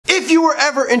If you were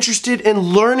ever interested in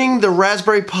learning the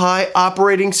Raspberry Pi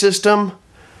operating system,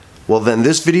 well then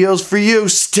this video's for you.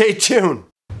 Stay tuned.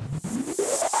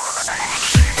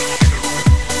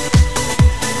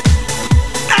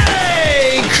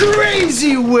 Hey,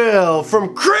 Crazy Will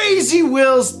from Crazy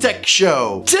Will's Tech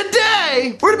Show.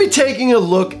 Today, we're gonna be taking a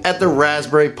look at the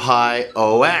Raspberry Pi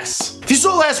OS. If you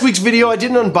saw last week's video, I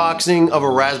did an unboxing of a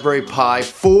Raspberry Pi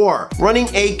 4 running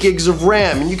 8 gigs of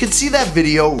RAM, and you can see that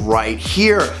video right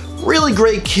here. Really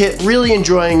great kit, really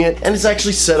enjoying it, and it's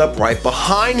actually set up right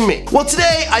behind me. Well,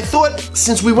 today I thought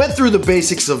since we went through the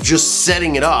basics of just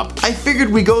setting it up, I figured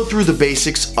we go through the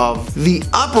basics of the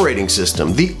operating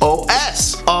system, the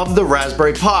OS of the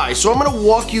Raspberry Pi. So I'm gonna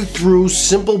walk you through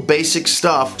simple basic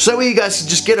stuff so that way you guys can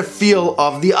just get a feel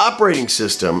of the operating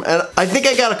system. And I think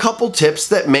I got a couple tips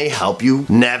that may help you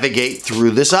navigate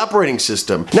through this operating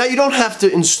system. Now, you don't have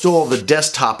to install the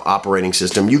desktop operating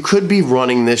system. You could be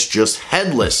running this just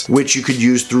headless, which you could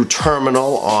use through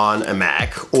Terminal on a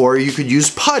Mac, or you could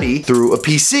use PuTTY through a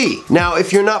PC. Now,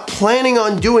 if you're not planning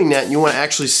on doing that and you want to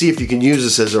actually see if you can use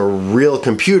this as a real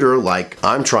computer like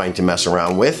I'm trying to mess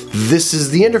around with, this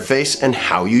is the interface and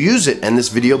how you use it, and this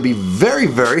video will be very,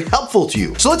 very helpful to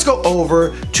you. So let's go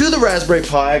over to the Raspberry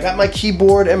Pi. I got my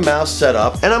keyboard and mouse set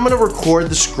up, and I'm going to record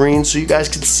the screen so you guys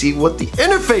can see what the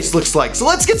interface looks like. So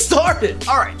let's get started.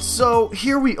 Alright, so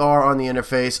here we are on the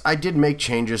interface. I did make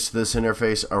changes to this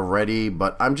interface already,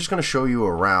 but I'm just going to show you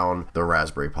around the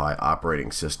Raspberry Pi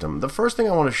operating system. The first thing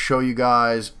I want to show you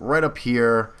guys right up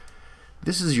here,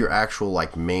 this is your actual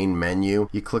like main menu.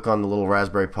 You click on the little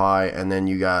Raspberry Pi and then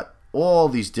you got all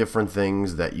these different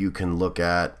things that you can look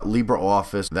at.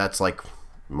 LibreOffice, that's like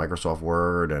Microsoft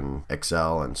Word and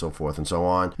Excel and so forth and so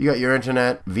on. You got your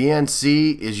internet.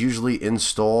 VNC is usually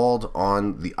installed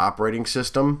on the operating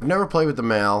system. I've never played with the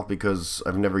Mail because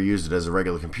I've never used it as a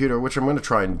regular computer, which I'm going to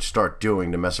try and start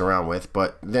doing to mess around with.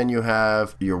 But then you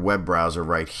have your web browser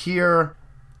right here.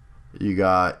 You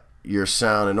got your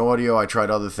sound and audio. I tried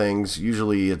other things.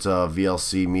 Usually it's a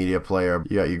VLC media player.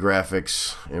 You got your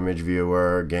graphics, image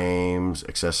viewer, games,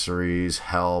 accessories,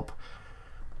 help,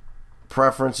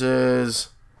 preferences,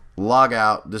 log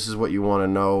out. This is what you want to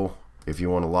know if you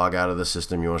want to log out of the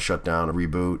system, you want to shut down or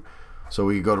reboot. So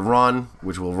we go to run,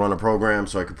 which will run a program.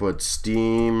 So I could put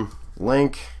Steam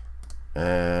Link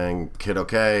and hit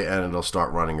OK, and it'll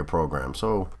start running a program.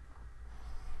 So,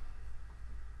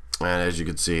 and as you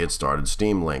can see, it started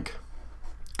Steam Link.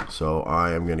 So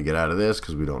I am going to get out of this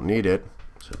because we don't need it.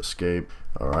 So escape.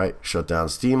 Alright, shut down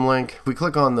Steam Link. If we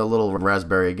click on the little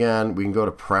Raspberry again, we can go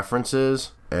to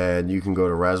Preferences, and you can go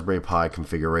to Raspberry Pi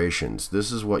configurations.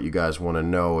 This is what you guys want to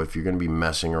know if you're going to be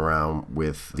messing around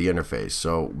with the interface.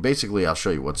 So basically, I'll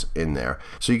show you what's in there.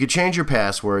 So you can change your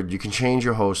password, you can change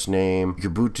your host name, you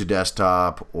can boot to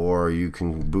desktop, or you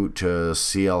can boot to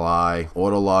CLI,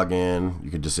 auto login,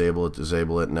 you can disable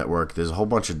it, network. There's a whole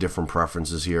bunch of different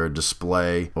preferences here.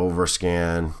 Display,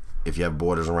 overscan. If you have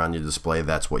borders around your display,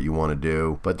 that's what you want to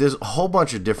do. But there's a whole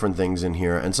bunch of different things in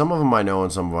here, and some of them I know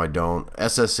and some of them I don't.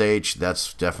 SSH,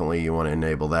 that's definitely, you want to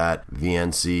enable that.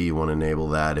 VNC, you want to enable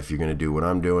that if you're going to do what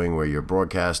I'm doing, where you're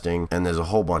broadcasting. And there's a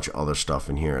whole bunch of other stuff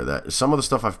in here. That some of the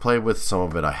stuff I've played with, some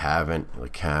of it I haven't.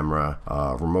 Like camera,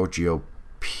 remote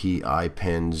GPI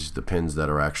pins, the pins that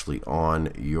are actually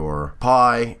on your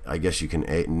Pi. I guess you can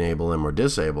enable them or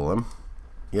disable them.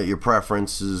 You got your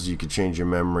preferences, you could change your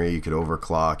memory, you could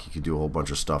overclock, you could do a whole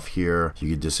bunch of stuff here. You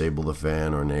could disable the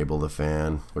fan or enable the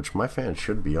fan, which my fan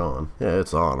should be on. Yeah,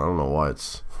 it's on. I don't know why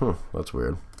it's, that's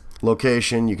weird.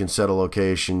 Location, you can set a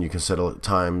location, you can set a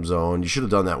time zone. You should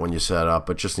have done that when you set up,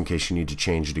 but just in case you need to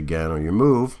change it again or you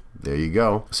move, there you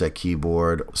go. Set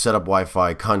keyboard, set up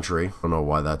Wi-Fi country. I don't know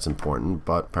why that's important,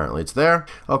 but apparently it's there.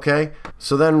 Okay,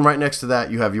 so then right next to that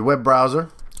you have your web browser.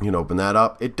 You can open that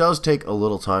up. It does take a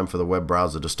little time for the web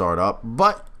browser to start up,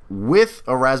 but with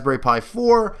a Raspberry Pi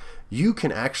 4, you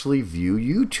can actually view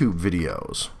YouTube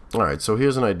videos. Alright, so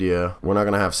here's an idea. We're not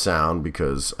going to have sound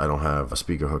because I don't have a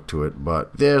speaker hooked to it,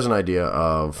 but there's an idea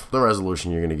of the resolution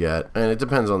you're going to get, and it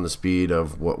depends on the speed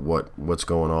of what's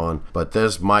going on. But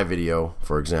there's my video,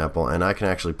 for example, and I can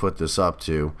actually put this up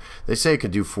to, they say it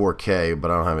could do 4K,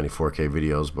 but I don't have any 4K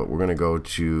videos, but we're going to go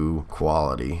to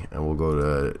quality, and we'll go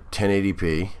to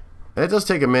 1080p. And it does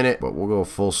take a minute, but we'll go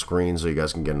full screen so you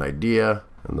guys can get an idea.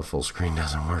 And the full screen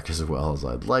doesn't work as well as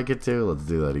I'd like it to. Let's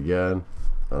do that again.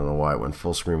 I don't know why it went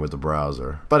full screen with the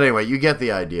browser. But anyway, you get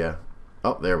the idea.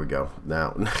 Oh, there we go.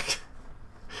 Now,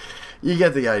 you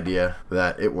get the idea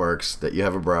that it works, that you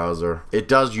have a browser. It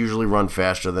does usually run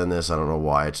faster than this. I don't know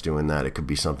why it's doing that. It could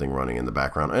be something running in the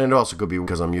background. And it also could be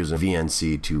because I'm using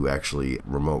VNC to actually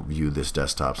remote view this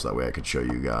desktop so that way I could show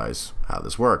you guys how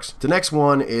this works. The next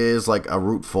one is like a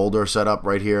root folder setup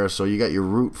right here. So you got your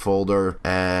root folder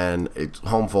and it's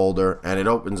home folder, and it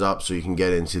opens up so you can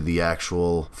get into the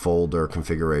actual folder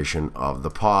configuration of the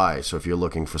Pi. So if you're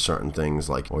looking for certain things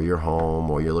like, or your home,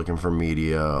 or you're looking for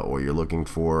media, or you're looking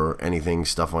for anything,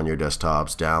 stuff on your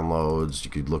desktops, downloads,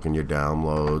 you could look in your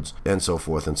downloads, and so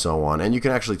forth and so on. And you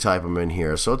can actually type them in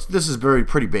here. So this is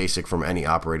pretty basic from any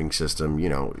operating system. You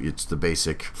know, it's the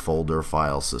basic folder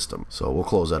file system. So we'll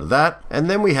close out of that. And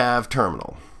then we have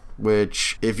terminal,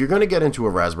 which if you're going to get into a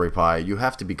Raspberry Pi, you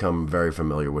have to become very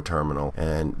familiar with terminal.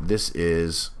 And this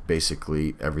is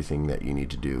basically everything that you need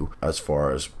to do as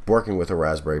far as working with a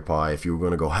Raspberry Pi. If you were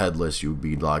going to go headless, you would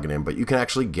be logging in, but you can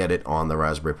actually get it on the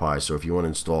Raspberry Pi. So if you want to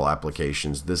install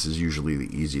applications, this is usually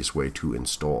the easiest way to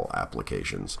install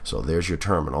applications. So there's your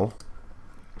terminal.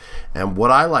 And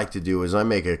what I like to do is I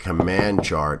make a command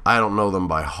chart. I don't know them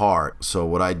by heart, so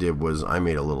what I did was I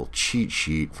made a little cheat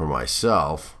sheet for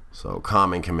myself. So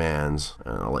common commands,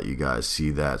 and I'll let you guys see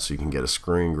that so you can get a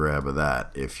screen grab of that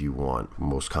if you want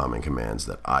most common commands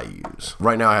that I use.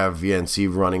 Right now I have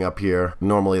VNC running up here.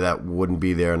 Normally that wouldn't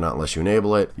be there, not unless you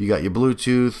enable it. You got your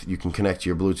Bluetooth, you can connect to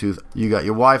your Bluetooth. You got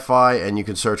your Wi-Fi, and you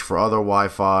can search for other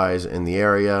Wi-Fis in the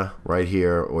area right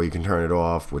here, or you can turn it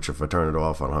off, which if I turn it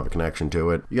off, I don't have a connection to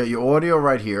it. You got your audio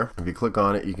right here. If you click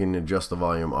on it, you can adjust the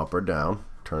volume up or down.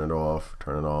 Turn it off,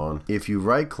 turn it on. If you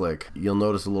right click, you'll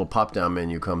notice a little pop down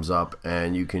menu comes up,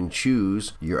 and you can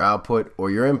choose your output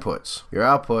or your inputs. Your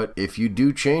output, if you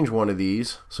do change one of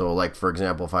these, so like for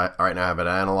example, if I right now have an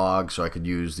analog, so I could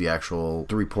use the actual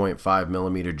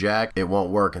 3.5mm jack, it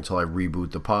won't work until I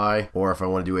reboot the Pi. Or if I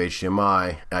want to do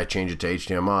HDMI, I change it to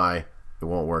HDMI, it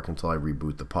won't work until I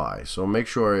reboot the Pi. So make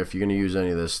sure if you're going to use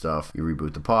any of this stuff, you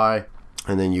reboot the Pi,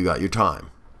 and then you got your time.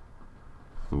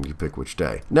 You pick which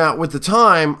day. Now with the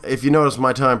time, if you notice,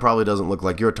 my time probably doesn't look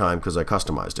like your time because I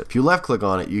customized it. If you left click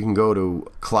on it, you can go to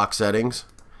clock settings,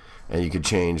 and you can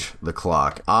change the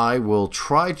clock. I will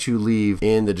try to leave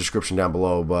in the description down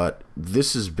below, but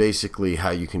this is basically how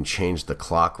you can change the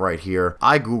clock right here.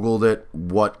 I googled it,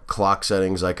 what clock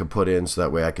settings I could put in, so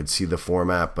that way I could see the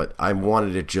format, but I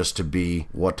wanted it just to be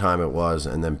what time it was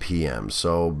and then PM.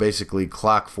 So basically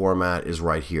clock format is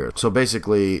right here. So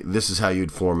basically this is how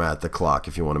you'd format the clock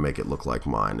if you want to make it look like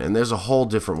mine. And there's a whole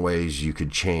different ways you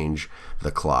could change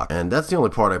the clock, and that's the only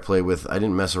part I play with. I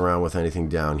didn't mess around with anything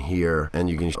down here. And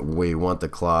you can where you want the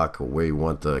clock, where you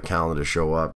want the calendar to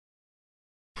show up.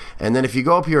 And then if you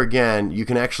go up here again, you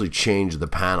can actually change the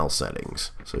panel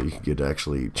settings. So you could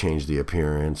actually change the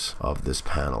appearance of this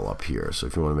panel up here. So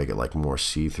if you want to make it like more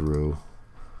see-through,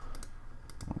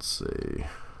 let's see.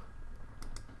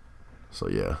 So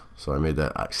yeah, so I made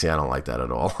that. See, I don't like that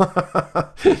at all.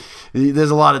 There's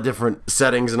a lot of different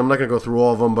settings, and I'm not going to go through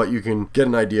all of them, but you can get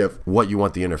an idea of what you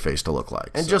want the interface to look like.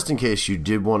 And just in case you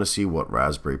did want to see what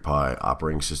Raspberry Pi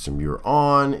operating system you're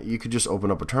on, you could just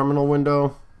open up a terminal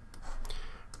window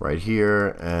right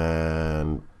here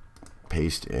and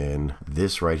paste in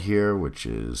this right here, which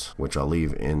I'll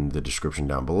leave in the description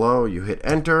down below. You hit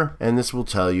enter, and this will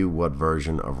tell you what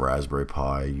version of Raspberry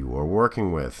Pi you are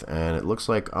working with. And it looks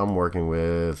like I'm working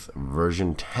with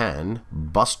version 10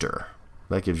 Buster.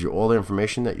 That gives you all the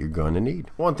information that you're going to need.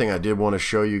 One thing I did want to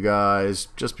show you guys,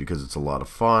 just because it's a lot of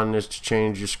fun, is to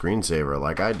change your screensaver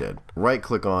like I did. Right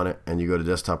click on it and you go to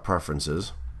desktop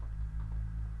preferences.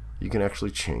 You can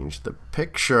actually change the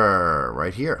picture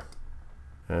right here.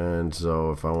 And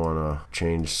so if I want to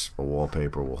change a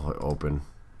wallpaper, we'll hit open.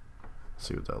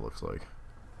 See what that looks like.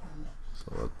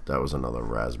 So that was another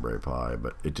Raspberry Pi,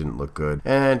 but it didn't look good.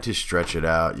 And to stretch it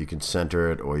out, you can center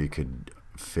it, or you could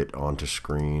fit onto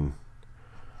screen.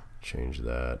 Change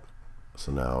that.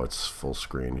 So now it's full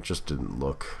screen. It just didn't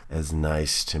look as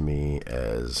nice to me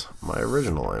as my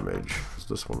original image. It's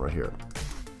this one right here.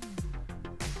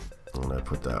 And I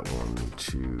put that one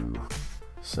to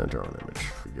center on image.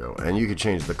 There we go. And you can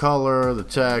change the color, the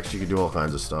text, you can do all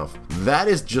kinds of stuff. That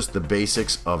is just the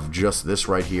basics of just this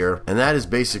right here. And that is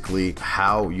basically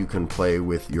how you can play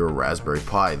with your Raspberry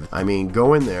Pi. I mean,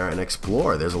 go in there and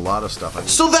explore. There's a lot of stuff.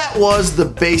 So that was the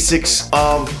basics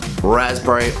of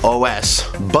Raspberry OS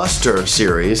Buster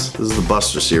series. This is the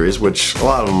Buster series, which a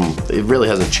lot of them, it really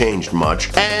hasn't changed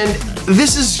much. And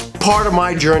this is part of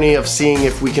my journey of seeing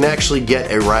if we can actually get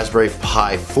a Raspberry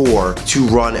Pi 4 to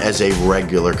run as a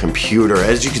regular computer.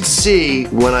 As you can see,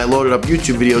 when I loaded up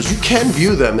YouTube videos, you can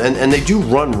view them, and they do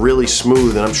run really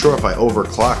smooth, and I'm sure if I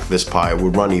overclocked this Pi, it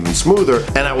would run even smoother,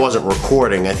 and I wasn't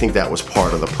recording. I think that was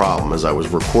part of the problem, as I was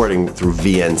recording through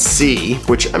VNC,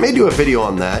 which I may do a video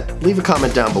on that. Leave a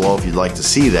comment down below if you'd like to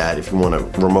see that. If you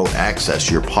want to remote access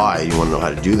your Pi, you want to know how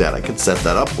to do that, I could set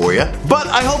that up for you. But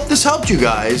I hope this helped you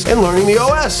guys in learning the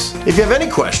OS. If you have any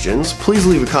questions, please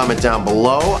leave a comment down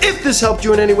below. If this helped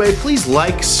you in any way, please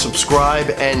like, subscribe,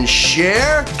 and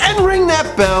share, and ring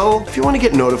that bell if you want to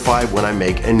get notified when I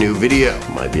make a new video.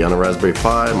 Might be on a Raspberry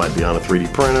Pi, might be on a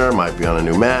 3D printer, might be on a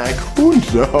new Mac, who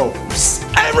knows?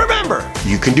 And remember,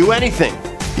 you can do anything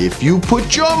if you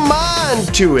put your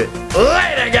mind to it.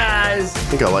 Later, guys! I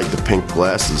think I like the pink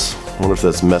glasses. I wonder if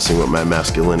that's messing with my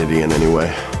masculinity in any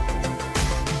way.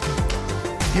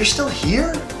 You're still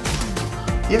here?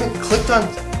 You haven't clicked on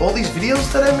all these videos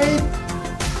that I made?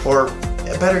 Or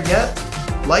better yet,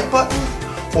 like button?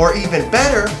 Or even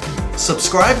better,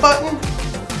 subscribe button?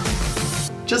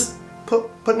 Just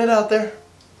putting it out there.